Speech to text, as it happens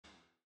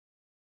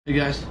Hey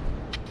guys.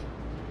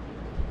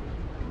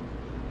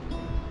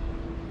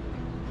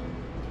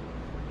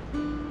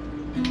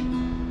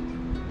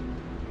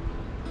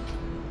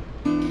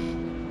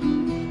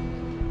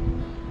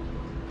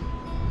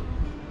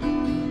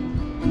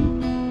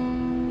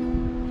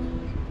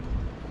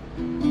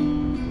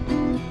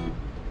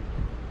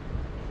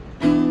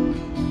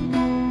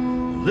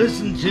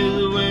 Listen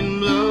to the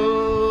wind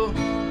blow,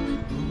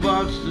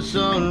 watch the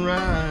sun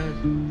rise.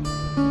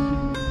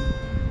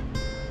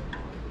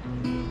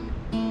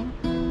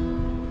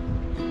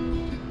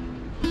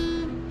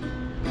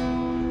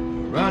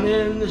 Run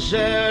in the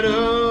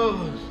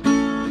shadows,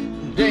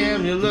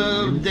 damn your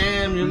love,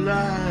 damn your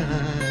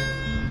life.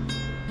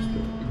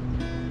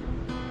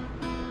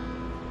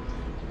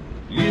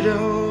 You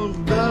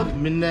don't love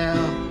me now,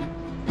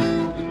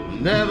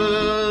 you'll never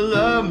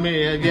love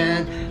me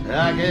again.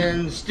 I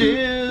can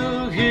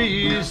still hear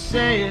you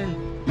saying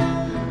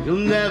you'll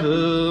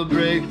never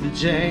break the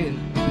chain.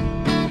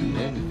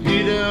 And if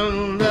you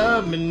don't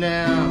love me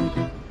now,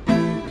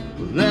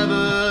 you'll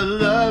never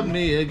love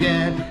me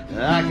again.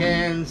 I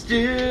can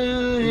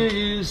still hear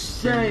you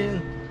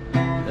saying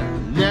I'll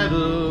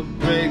never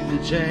break the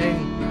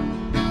chain.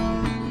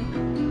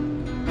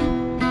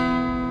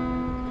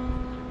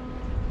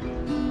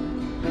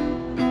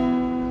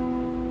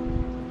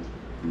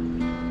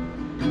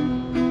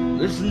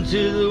 Listen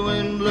to the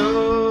wind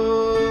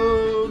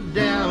blow,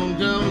 down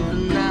comes the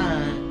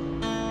night.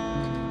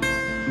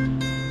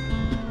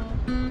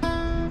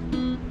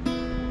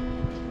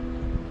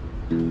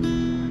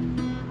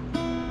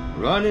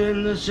 Run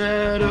in the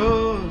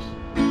shadows,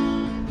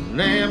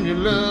 damn your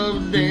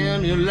love,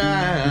 damn your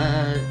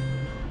light.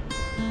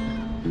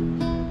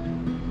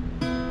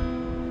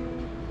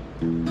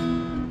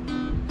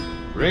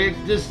 Break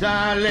the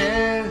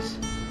silence,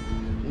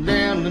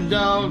 damn the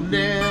dog,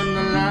 damn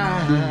the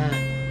light.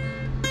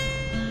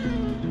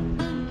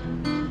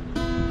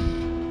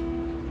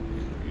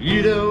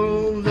 You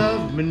don't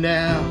love me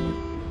now,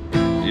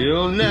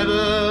 you'll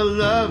never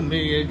love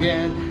me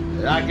again.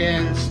 I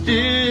can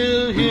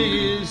still hear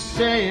you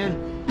saying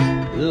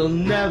you'll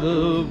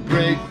never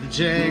break the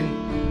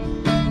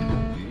chain.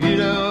 You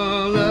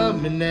don't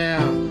love me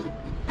now,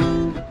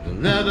 you'll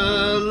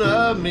never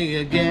love me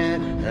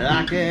again.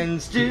 I can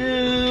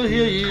still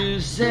hear you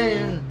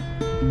saying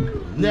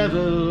you'll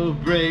never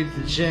break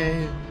the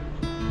chain.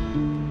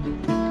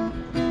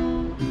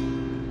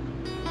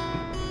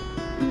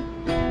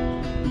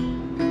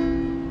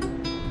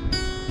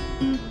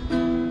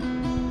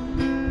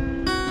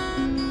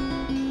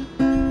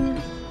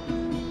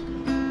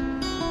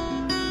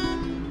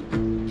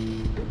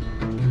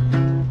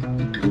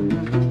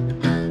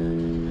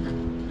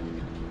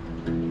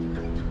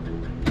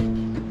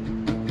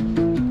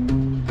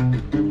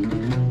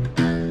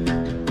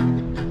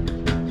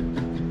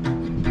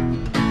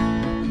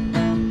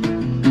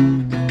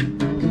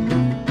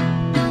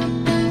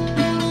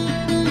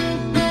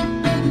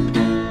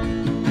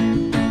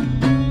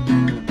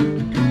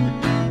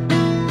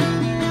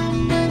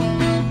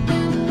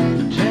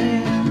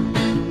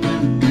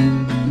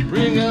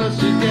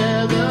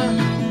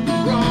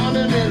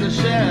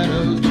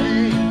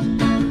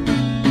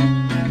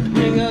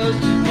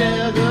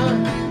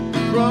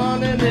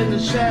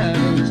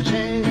 Shadows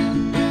change,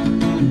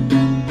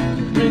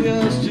 bring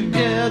us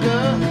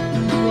together,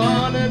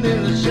 running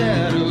in the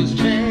shadows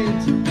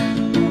change,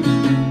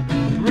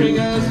 bring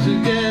us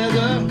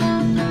together,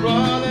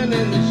 running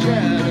in the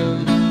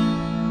shadows.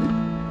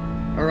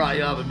 All right,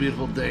 y'all have a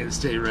beautiful day and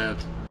stay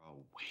revved. We're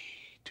all way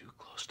too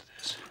close to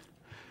this.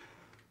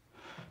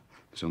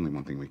 There's only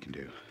one thing we can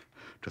do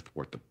to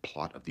thwart the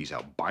plot of these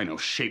albino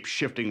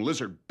shape-shifting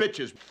lizard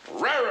bitches.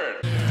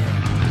 Reverend!